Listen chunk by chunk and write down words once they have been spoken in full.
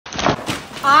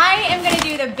I am gonna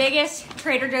do the biggest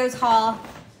Trader Joe's haul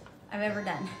I've ever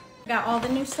done. Got all the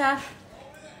new stuff,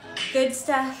 good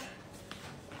stuff.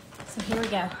 So here we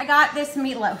go. I got this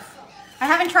meatloaf. I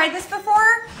haven't tried this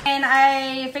before, and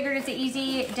I figured it's an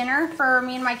easy dinner for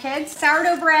me and my kids.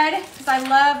 Sourdough bread, because I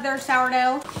love their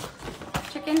sourdough.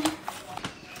 Chicken,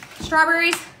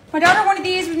 strawberries. My daughter wanted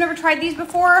these. We've never tried these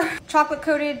before. Chocolate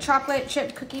coated chocolate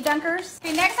chip cookie dunkers.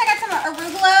 Okay, next I got some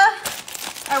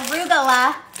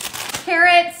arugula,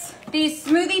 carrots, these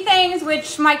smoothie things,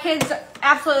 which my kids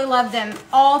absolutely love them.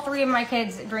 All three of my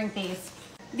kids drink these.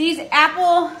 These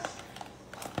apple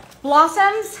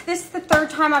blossoms. This is the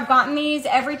third time I've gotten these.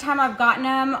 Every time I've gotten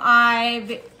them,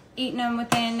 I've eaten them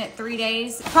within 3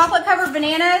 days. Chocolate covered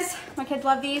bananas. My kids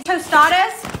love these.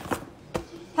 Tostadas.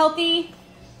 Healthy.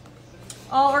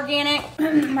 All organic.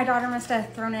 My daughter must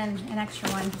have thrown in an extra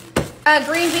one.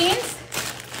 Green beans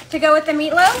to go with the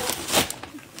meatloaf.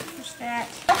 Push that.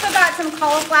 Also got some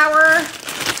cauliflower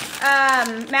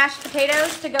mashed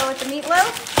potatoes to go with the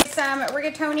meatloaf. Some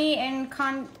rigatoni and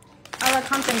alla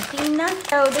contentina.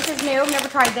 So this is new. Never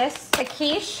tried this. A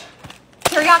quiche.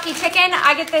 Teriyaki chicken.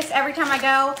 I get this every time I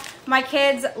go. My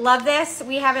kids love this.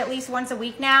 We have it at least once a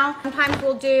week now. Sometimes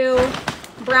we'll do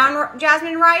brown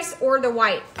jasmine rice or the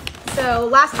white. So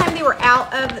last time they were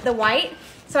out of the white,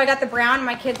 so I got the brown.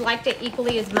 My kids liked it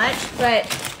equally as much, but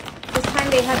this time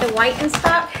they had the white in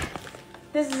stock.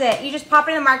 This is it. You just pop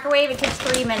it in the microwave. It takes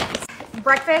 3 minutes.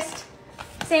 Breakfast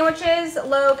sandwiches,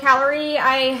 low calorie.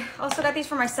 I also got these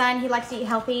for my son. He likes to eat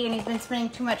healthy, and he's been spending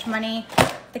too much money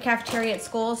at the cafeteria at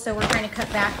school, so we're trying to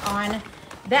cut back on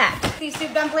that. These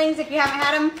soup dumplings, if you haven't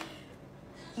had them,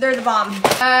 they're the bomb.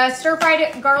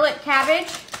 Stir-fried garlic cabbage,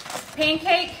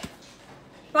 pancake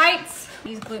bites,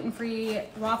 these gluten-free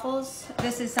waffles.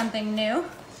 This is something new.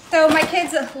 So my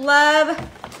kids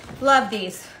love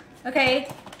these, okay?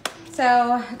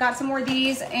 So I got some more of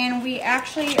these, and we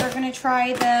actually are gonna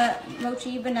try the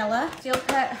mochi vanilla. Steel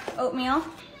cut oatmeal.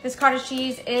 This cottage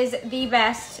cheese is the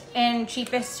best and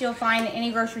cheapest you'll find in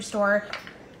any grocery store.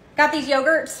 Got these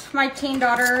yogurts. My teen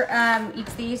daughter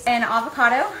eats these. And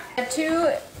avocado. I have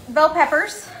 2 bell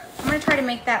peppers. I'm gonna try to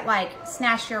make that like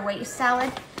snatch your waist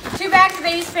salad. 2 bags of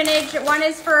baby spinach. One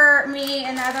is for me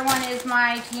and the other one is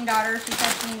my teen daughter. She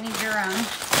said she needs her own.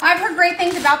 I've heard great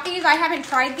things about these. I haven't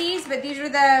tried these, but these are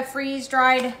the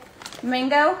freeze-dried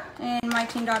mango, and my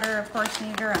teen daughter, of course,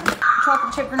 needs her own.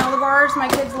 Chocolate chip granola bars. My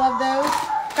kids love those.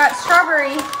 Got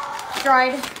strawberry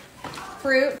dried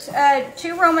fruit.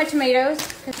 2 Roma tomatoes.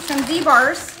 Some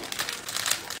Z-bars.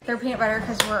 They're peanut butter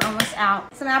because we're almost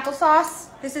out. Some applesauce.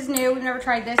 This is new. We've never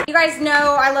tried this. You guys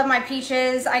know I love my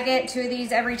peaches. I get 2 of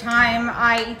these every time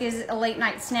I eat these a late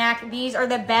night snack. These are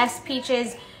the best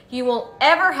peaches you will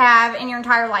ever have in your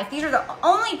entire life. These are the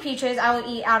only peaches I will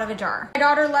eat out of a jar. My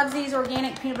daughter loves these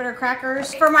organic peanut butter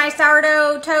crackers. For my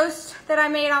sourdough toast that I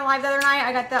made on live the other night,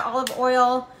 I got the olive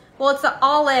oil. Well, it's the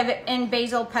olive and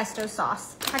basil pesto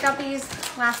sauce. I got these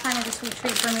last time as a sweet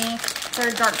treat for me.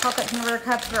 They're dark chocolate peanut butter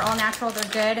cups. They're all natural.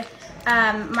 They're good.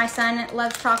 My son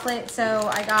loves chocolate, so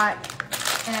I got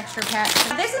an extra pack.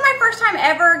 This is my first time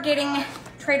ever getting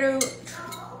Trader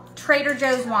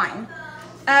Joe's wine.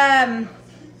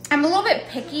 I'm a little bit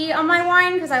picky on my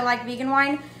wine because I like vegan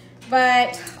wine,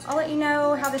 but I'll let you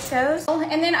know how this goes.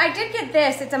 And then I did get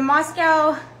this. It's a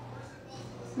Moscow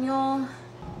Mule,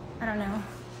 I don't know,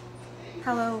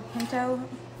 Palo Pinto.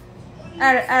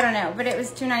 I don't know, but it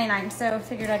was $2.99, so I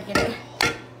figured I'd get it.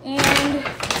 And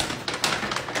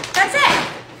that's it.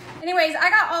 Anyways, I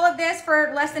got all of this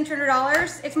for less than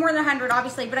 $200. It's more than 100,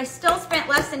 obviously, but I still spent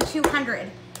less than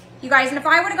 200, you guys. And if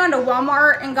I would have gone to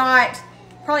Walmart and got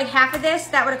probably half of this,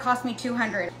 that would have cost me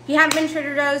 $200. If you haven't been to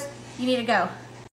Trader Joe's, you need to go.